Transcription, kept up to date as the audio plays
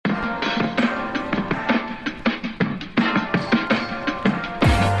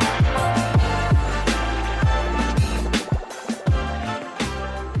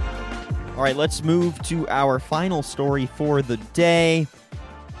All right, let's move to our final story for the day.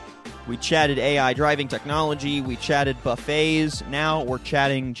 We chatted AI driving technology. We chatted buffets. Now we're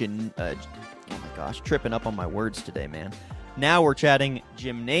chatting... oh my gosh, tripping up on my words today, man. Now we're chatting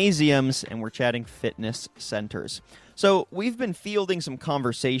gymnasiums, and we're chatting fitness centers. So we've been fielding some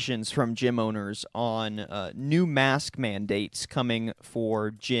conversations from gym owners on new mask mandates coming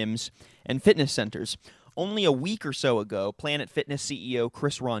for gyms and fitness centers. Only a week or so ago, Planet Fitness CEO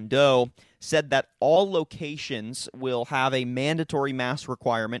Chris Rondeau said that all locations will have a mandatory mask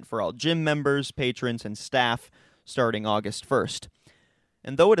requirement for all gym members, patrons, and staff starting August 1st.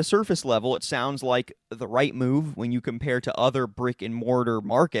 And though at a surface level it sounds like the right move when you compare to other brick-and-mortar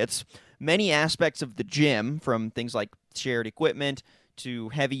markets, many aspects of the gym, from things like shared equipment to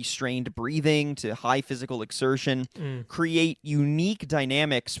heavy strained breathing to high physical exertion, create unique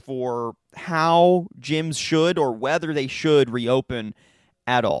dynamics for how gyms should or whether they should reopen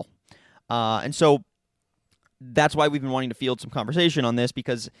at all. And so that's why we've been wanting to field some conversation on this,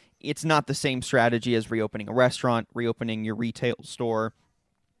 because it's not the same strategy as reopening a restaurant, reopening your retail store,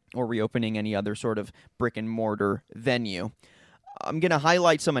 or reopening any other sort of brick-and-mortar venue. I'm going to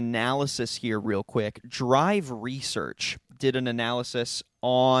highlight some analysis here real quick. Drive Research did an analysis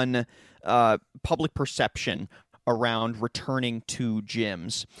on public perception around returning to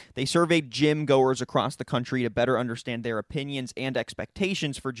gyms. They surveyed gym goers across the country to better understand their opinions and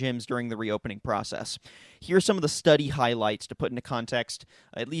expectations for gyms during the reopening process. Here's some of the study highlights to put into context,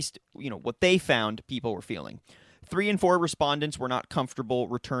 at least, what they found people were feeling. 3 in 4 respondents were not comfortable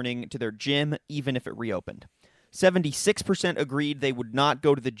returning to their gym, even if it reopened. 76% agreed they would not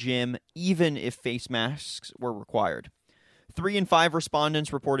go to the gym, even if face masks were required. 3 in 5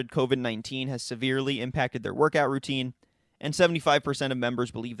 respondents reported COVID-19 has severely impacted their workout routine, and 75% of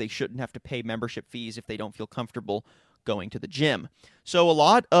members believe they shouldn't have to pay membership fees if they don't feel comfortable going to the gym. So a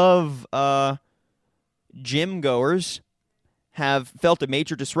lot of gym goers have felt a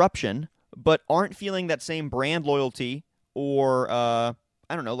major disruption, but aren't feeling that same brand loyalty or,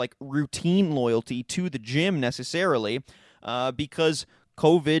 routine loyalty to the gym necessarily, because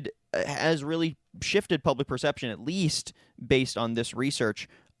COVID has really shifted public perception, at least based on this research,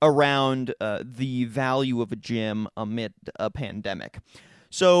 around the value of a gym amid a pandemic.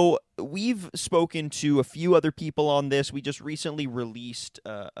 So we've spoken to a few other people on this. We just recently released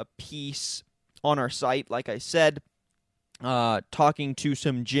a piece on our site, like I said, talking to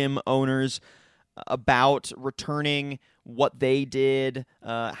some gym owners about returning, what they did,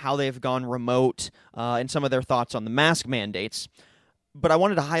 how they've gone remote, and some of their thoughts on the mask mandates. But I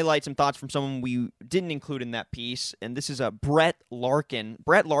wanted to highlight some thoughts from someone we didn't include in that piece, and this is Brett Larkin.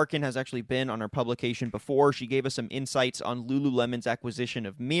 Brett Larkin has actually been on our publication before. She gave us some insights on Lululemon's acquisition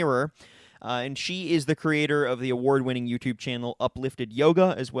of Mirror, and she is the creator of the award-winning YouTube channel Uplifted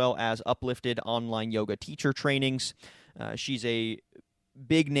Yoga, as well as Uplifted online yoga teacher trainings. She's a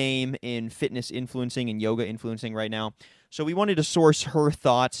big name in fitness influencing and yoga influencing right now. So we wanted to source her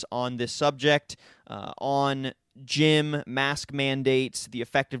thoughts on this subject, on gym mask mandates, the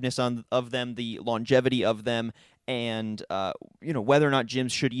effectiveness of them, the longevity of them, and whether or not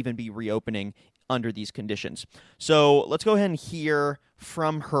gyms should even be reopening under these conditions. So let's go ahead and hear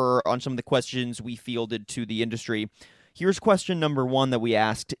from her on some of the questions we fielded to the industry. Here's question number 1 that we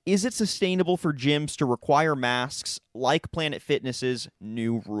asked. Is it sustainable for gyms to require masks like Planet Fitness's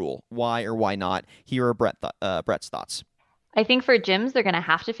new rule? Why or why not? Here are Brett's thoughts. I think for gyms, they're going to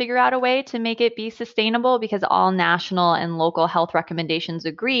have to figure out a way to make it be sustainable, because all national and local health recommendations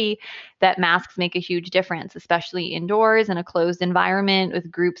agree that masks make a huge difference, especially indoors in a closed environment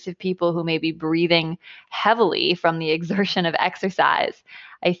with groups of people who may be breathing heavily from the exertion of exercise.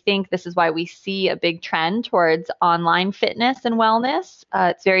 I think this is why we see a big trend towards online fitness and wellness.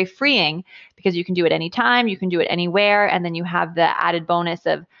 It's very freeing because you can do it anytime, you can do it anywhere, and then you have the added bonus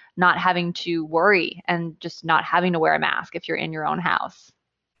of not having to worry and just not having to wear a mask if you're in your own house.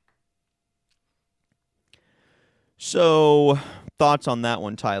 So, thoughts on that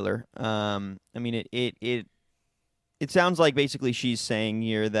one, Tyler? It sounds like basically she's saying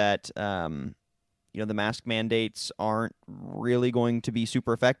here that the mask mandates aren't really going to be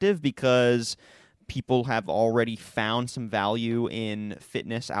super effective because people have already found some value in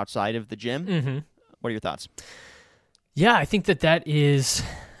fitness outside of the gym. Mm-hmm. What are your thoughts? Yeah, I think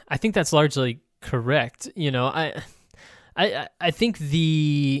I think that's largely correct. I think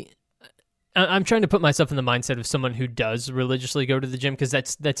I'm trying to put myself in the mindset of someone who does religiously go to the gym, because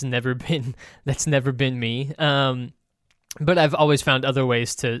that's never been me. But I've always found other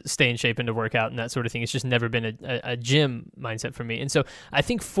ways to stay in shape and to work out and that sort of thing. It's just never been a gym mindset for me. And so I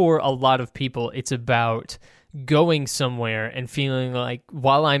think for a lot of people, it's about going somewhere and feeling like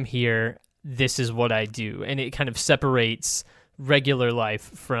while I'm here, this is what I do. And it kind of separates regular life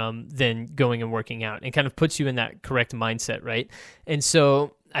from then going and working out and kind of puts you in that correct mindset, right? And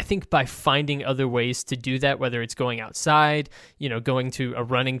so I think by finding other ways to do that, whether it's going outside, going to a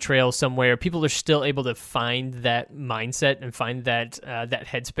running trail somewhere, people are still able to find that mindset and find that that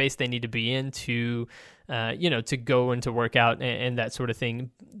headspace they need to be in to, to go and to work out and that sort of thing.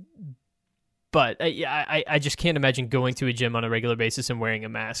 But I just can't imagine going to a gym on a regular basis and wearing a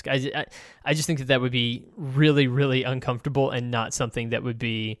mask. I just think that would be really, really uncomfortable and not something that would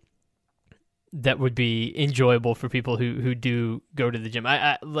be enjoyable for people who do go to the gym.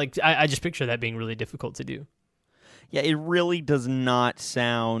 I just picture that being really difficult to do. Yeah, it really does not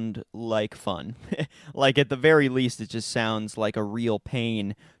sound like fun. Like, at the very least, it just sounds like a real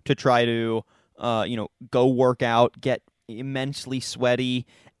pain to try to, go work out, get immensely sweaty,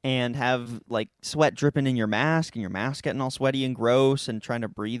 and have like sweat dripping in your mask and your mask getting all sweaty and gross and trying to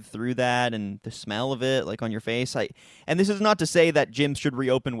breathe through that and the smell of it like on your face. And this is not to say that gyms should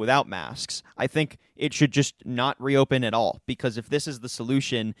reopen without masks. I think it should just not reopen at all, because if this is the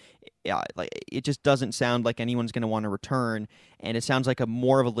solution, it just doesn't sound like anyone's going to want to return, and it sounds like a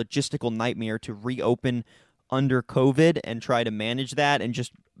more of a logistical nightmare to reopen under COVID and try to manage that and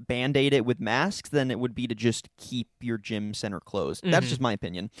just Band-Aid it with masks than it would be to just keep your gym center closed. That's just my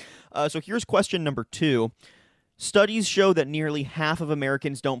opinion. So here's question number 2. Studies show that nearly half of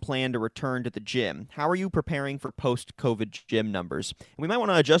Americans don't plan to return to the gym. How are you preparing for post-COVID gym numbers? And we might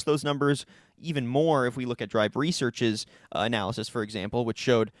want to adjust those numbers even more if we look at Drive Research's analysis, for example, which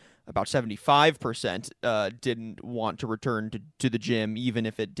showed about 75% didn't want to return to the gym, even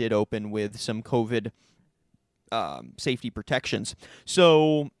if it did open with some COVID safety protections.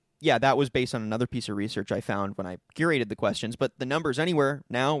 So, yeah, that was based on another piece of research I found when I curated the questions. But the numbers anywhere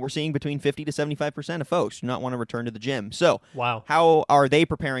now, we're seeing between 50 to 75% of folks do not want to return to the gym. So, wow, how are they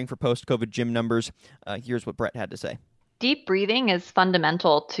preparing for post-COVID gym numbers? Here's what Brett had to say. Deep breathing is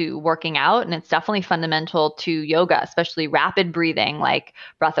fundamental to working out, and it's definitely fundamental to yoga, especially rapid breathing like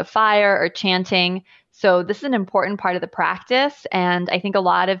breath of fire or chanting. So this is an important part of the practice, and I think a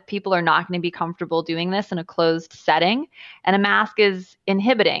lot of people are not going to be comfortable doing this in a closed setting, and a mask is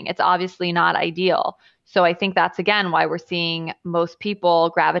inhibiting. It's obviously not ideal. So I think that's, again, why we're seeing most people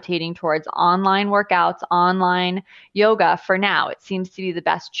gravitating towards online workouts, online yoga for now. It seems to be the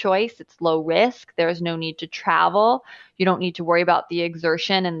best choice. It's low risk. There's no need to travel. You don't need to worry about the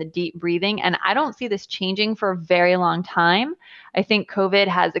exertion and the deep breathing. And I don't see this changing for a very long time. I think COVID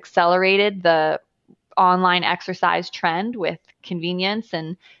has accelerated the online exercise trend with convenience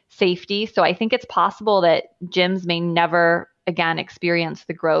and safety. So I think it's possible that gyms may never again experience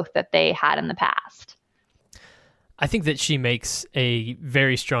the growth that they had in the past. I think that she makes a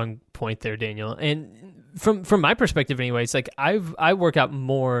very strong point there, Daniel. And from my perspective anyways, like I work out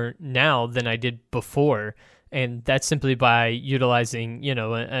more now than I did before. And that's simply by utilizing,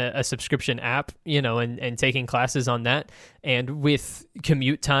 a subscription app, and taking classes on that. And with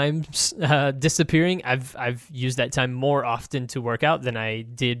commute times disappearing, I've used that time more often to work out than I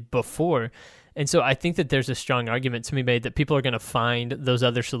did before. And so I think that there's a strong argument to be made that people are going to find those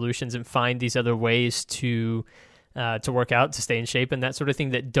other solutions and find these other ways to work out, to stay in shape and that sort of thing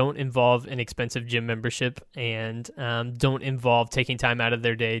that don't involve an expensive gym membership and don't involve taking time out of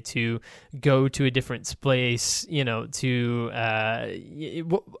their day to go to a different place, to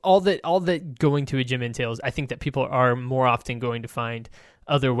all that going to a gym entails. I think that people are more often going to find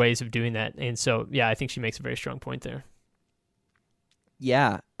other ways of doing that. And so, yeah, I think she makes a very strong point there.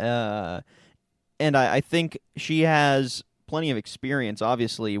 Yeah. And I think she has plenty of experience,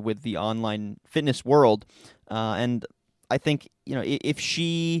 obviously, with the online fitness world. And I think, if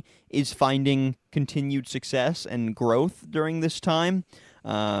she is finding continued success and growth during this time,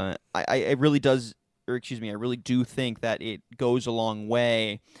 I really do think that it goes a long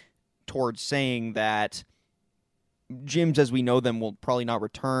way towards saying that gyms as we know them will probably not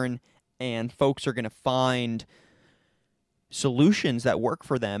return, and folks are going to find solutions that work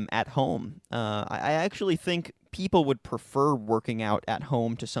for them at home. I actually think people would prefer working out at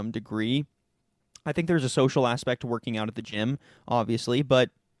home to some degree. I think there's a social aspect to working out at the gym, obviously, but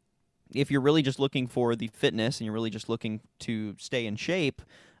if you're really just looking for the fitness and you're really just looking to stay in shape,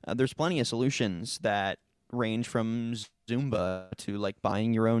 there's plenty of solutions that range from Zumba to like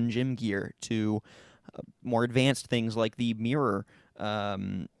buying your own gym gear to more advanced things like the mirror,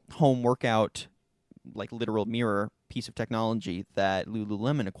 home workout, like literal mirror piece of technology that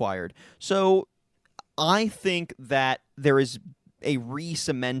Lululemon acquired. So I think that there is a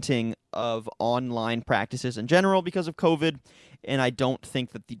re-cementing of online practices in general because of COVID, and I don't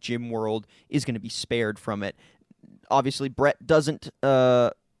think that the gym world is going to be spared from it. Obviously, Brett doesn't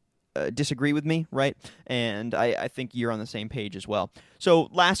disagree with me, right? And I think you're on the same page as well. So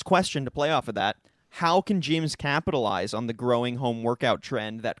last question to play off of that. How can gyms capitalize on the growing home workout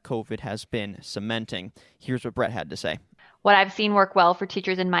trend that COVID has been cementing? Here's what Brett had to say. What I've seen work well for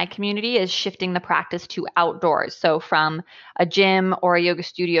teachers in my community is shifting the practice to outdoors. So from a gym or a yoga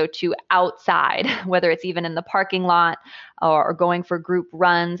studio to outside, whether it's even in the parking lot or going for group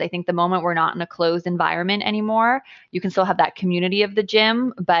runs. I think the moment we're not in a closed environment anymore, you can still have that community of the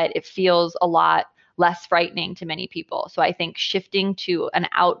gym, but it feels a lot less frightening to many people. So I think shifting to an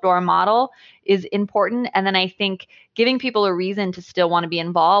outdoor model is important. And then I think giving people a reason to still want to be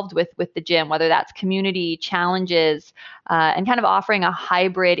involved with the gym, whether that's community challenges, and kind of offering a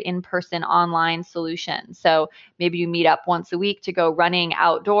hybrid in-person online solution. So maybe you meet up once a week to go running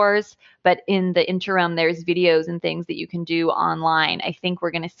outdoors, but in the interim, there's videos and things that you can do online. I think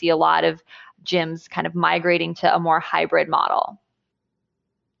we're going to see a lot of gyms kind of migrating to a more hybrid model.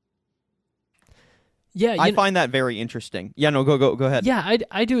 Yeah, I find that very interesting. Yeah, no, go ahead. Yeah,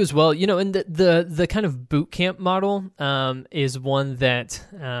 I do as well. And the kind of boot camp model is one that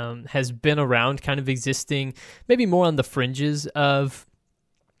has been around, kind of existing, maybe more on the fringes of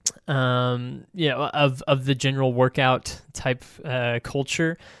of the general workout type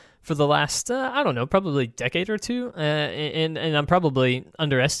culture for the last, I don't know, probably decade or two, and I'm probably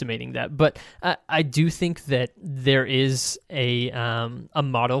underestimating that. But I do think that there is a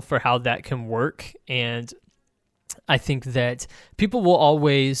model for how that can work, and I think that people will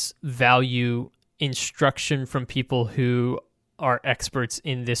always value instruction from people who are experts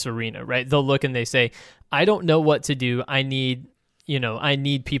in this arena, right? They'll look and they say, I don't know what to do. I need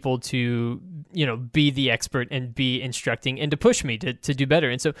people to, be the expert and be instructing and to push me to do better.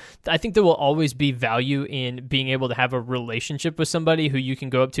 And so I think there will always be value in being able to have a relationship with somebody who you can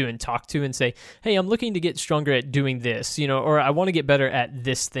go up to and talk to and say, hey, I'm looking to get stronger at doing this, or I want to get better at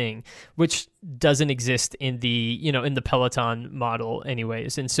this thing, which doesn't exist in the, in the Peloton model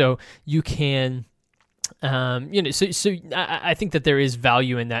anyways. And so you can, so I think that there is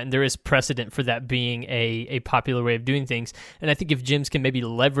value in that, and there is precedent for that being a popular way of doing things. And I think if gyms can maybe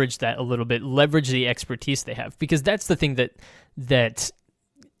leverage that a little bit, leverage the expertise they have, because that's the thing that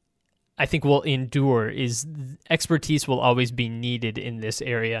I think will endure is expertise will always be needed in this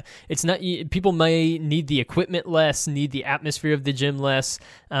area. It's not, people may need the equipment less, need the atmosphere of the gym less,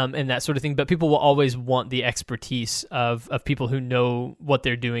 and that sort of thing, but people will always want the expertise of people who know what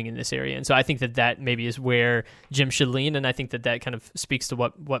they're doing in this area. And so I think that maybe is where gyms should lean, and I think that kind of speaks to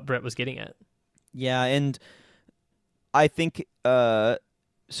what Brett was getting at. Yeah, and I think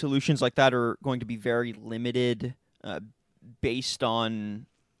solutions like that are going to be very limited based on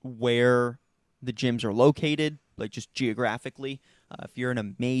where the gyms are located, like just geographically. If you're in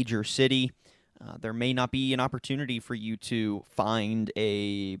a major city, there may not be an opportunity for you to find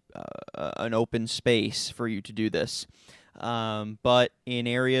an open space for you to do this. But in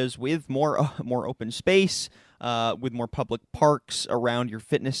areas with more open space, with more public parks around your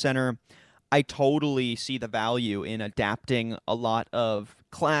fitness center, I totally see the value in adapting a lot of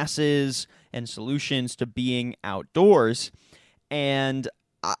classes and solutions to being outdoors. And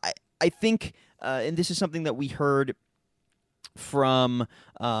I think, and this is something that we heard from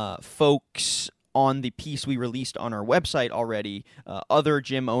folks on the piece we released on our website already, other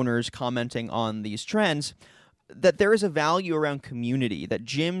gym owners commenting on these trends, that there is a value around community, that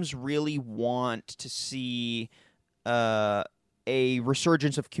gyms really want to see a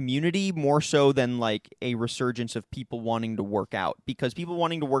resurgence of community more so than like a resurgence of people wanting to work out. Because people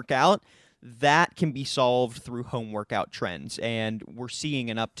wanting to work out, that can be solved through home workout trends, and we're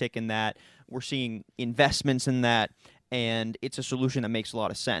seeing an uptick in that. We're seeing investments in that, and it's a solution that makes a lot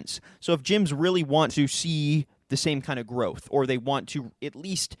of sense. So if gyms really want to see the same kind of growth, or they want to at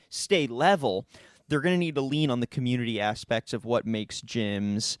least stay level, they're going to need to lean on the community aspects of what makes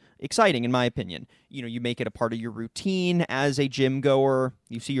gyms exciting, in my opinion. You make it a part of your routine as a gym goer.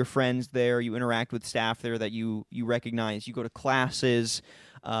 You see your friends there. You interact with staff there that you recognize. You go to classes.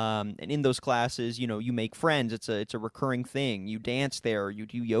 And in those classes, you make friends. It's a recurring thing. You dance there, you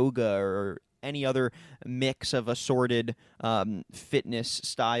do yoga or any other mix of assorted fitness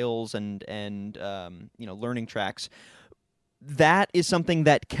styles and learning tracks. That is something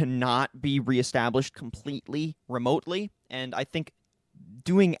that cannot be reestablished completely remotely. And I think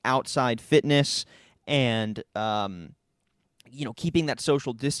doing outside fitness and keeping that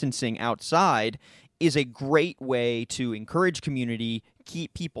social distancing outside is a great way to encourage community,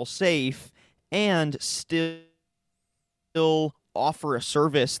 keep people safe, and still offer a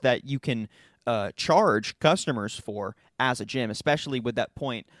service that you can charge customers for as a gym, especially with that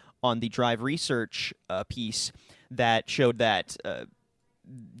point on the Drive Research piece that showed that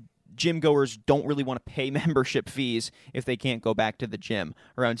gym goers don't really want to pay membership fees if they can't go back to the gym,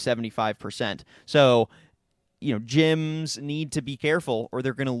 around 75%. So, gyms need to be careful or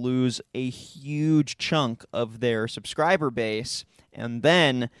they're going to lose a huge chunk of their subscriber base, and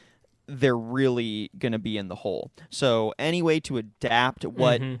then they're really going to be in the hole. So any way to adapt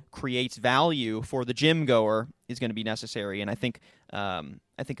what creates value for the gym goer is going to be necessary. And I think an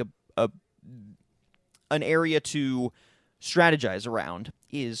area to strategize around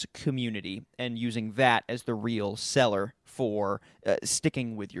is community and using that as the real seller for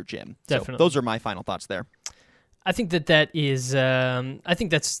sticking with your gym. Definitely. So those are my final thoughts there. I think that is. I think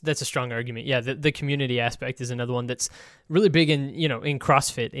that's a strong argument. Yeah, the community aspect is another one that's really big in in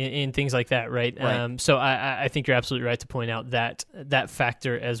CrossFit, in things like that, right? So I think you're absolutely right to point out that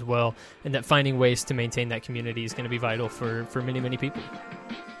factor as well, and that finding ways to maintain that community is going to be vital for many people.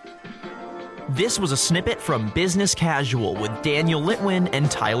 This was a snippet from Business Casual with Daniel Litwin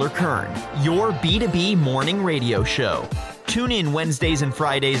and Tyler Kern, your B2B morning radio show. Tune in Wednesdays and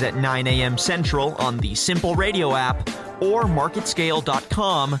Fridays at 9 a.m. Central on the Simple Radio app or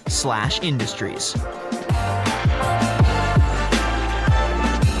marketscale.com/industries.